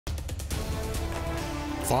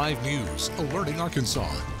5 News, alerting Arkansas.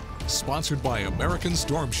 Sponsored by American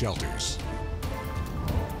Storm Shelters.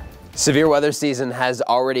 Severe weather season has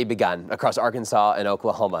already begun across Arkansas and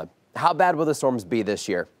Oklahoma. How bad will the storms be this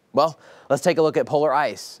year? Well, let's take a look at polar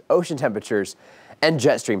ice, ocean temperatures, and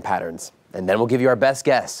jet stream patterns. And then we'll give you our best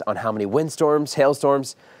guess on how many windstorms,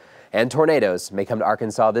 hailstorms, and tornadoes may come to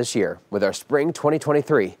Arkansas this year with our spring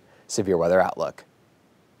 2023 severe weather outlook.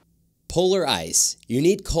 Polar ice. You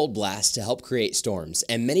need cold blasts to help create storms,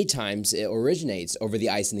 and many times it originates over the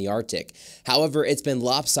ice in the Arctic. However, it's been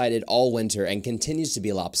lopsided all winter and continues to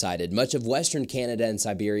be lopsided. Much of western Canada and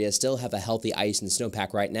Siberia still have a healthy ice and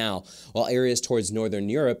snowpack right now, while areas towards northern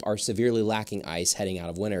Europe are severely lacking ice heading out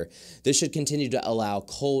of winter. This should continue to allow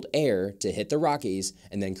cold air to hit the Rockies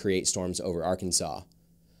and then create storms over Arkansas.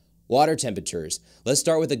 Water temperatures. Let's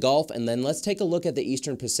start with the Gulf and then let's take a look at the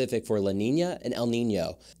Eastern Pacific for La Nina and El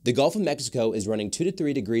Nino. The Gulf of Mexico is running 2 to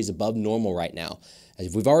 3 degrees above normal right now.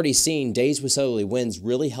 As we've already seen, days with southerly winds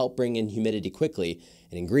really help bring in humidity quickly,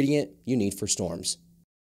 an ingredient you need for storms.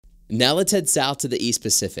 Now let's head south to the East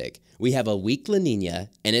Pacific. We have a weak La Nina,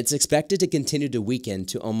 and it's expected to continue to weaken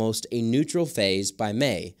to almost a neutral phase by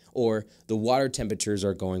May, or the water temperatures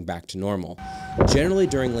are going back to normal. Generally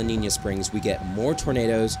during La Nina springs, we get more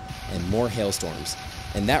tornadoes and more hailstorms,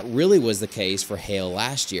 and that really was the case for hail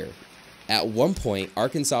last year. At one point,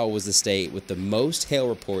 Arkansas was the state with the most hail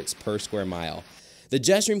reports per square mile. The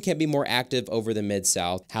jet stream can be more active over the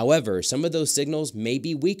Mid-South. However, some of those signals may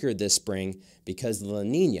be weaker this spring because the La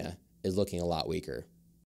Nina is looking a lot weaker.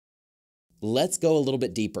 Let's go a little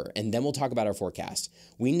bit deeper, and then we'll talk about our forecast.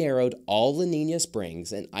 We narrowed all La Nina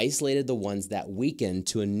springs and isolated the ones that weakened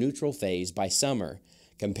to a neutral phase by summer.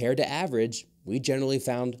 Compared to average, we generally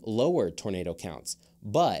found lower tornado counts,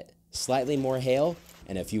 but slightly more hail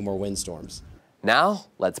and a few more windstorms. Now,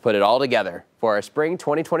 let's put it all together for our spring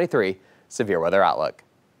 2023 severe weather outlook.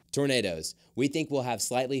 Tornadoes. We think we'll have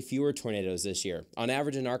slightly fewer tornadoes this year. On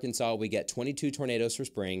average in Arkansas, we get 22 tornadoes for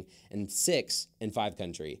spring and 6 in 5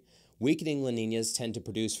 country. Weakening La Ninas tend to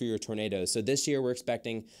produce fewer tornadoes, so this year we're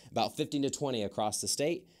expecting about 15 to 20 across the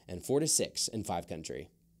state and 4 to 6 in 5 country.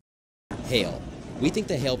 Hail. We think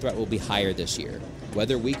the hail threat will be higher this year.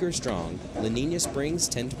 Whether weak or strong, La Nina springs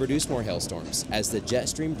tend to produce more hailstorms as the jet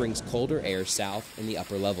stream brings colder air south in the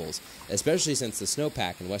upper levels, especially since the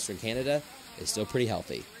snowpack in western Canada is still pretty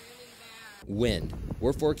healthy. Wind.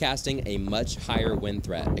 We're forecasting a much higher wind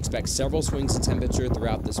threat. Expect several swings in temperature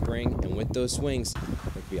throughout the spring, and with those swings,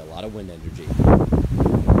 there could be a lot of wind energy.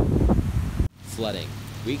 Flooding.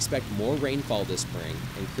 We expect more rainfall this spring,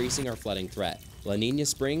 increasing our flooding threat. La Nina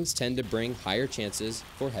springs tend to bring higher chances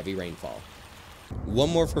for heavy rainfall. One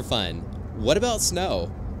more for fun. What about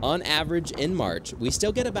snow? On average in March, we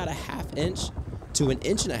still get about a ½ inch to 1.5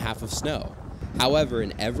 inches of snow. However,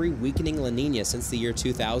 in every weakening La Nina since the year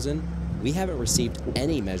 2000, we haven't received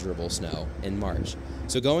any measurable snow in March.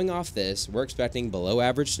 So going off this, we're expecting below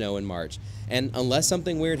average snow in March. And unless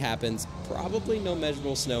something weird happens, probably no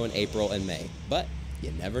measurable snow in April and May. But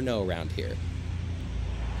you never know around here.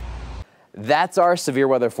 That's our severe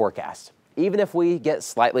weather forecast. Even if we get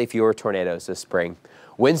slightly fewer tornadoes this spring,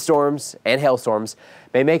 windstorms and hailstorms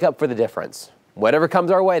may make up for the difference. Whatever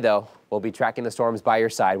comes our way, though, we'll be tracking the storms by your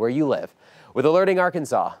side where you live. With Alerting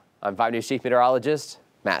Arkansas, I'm 5 News Chief Meteorologist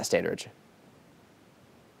Matt Standridge.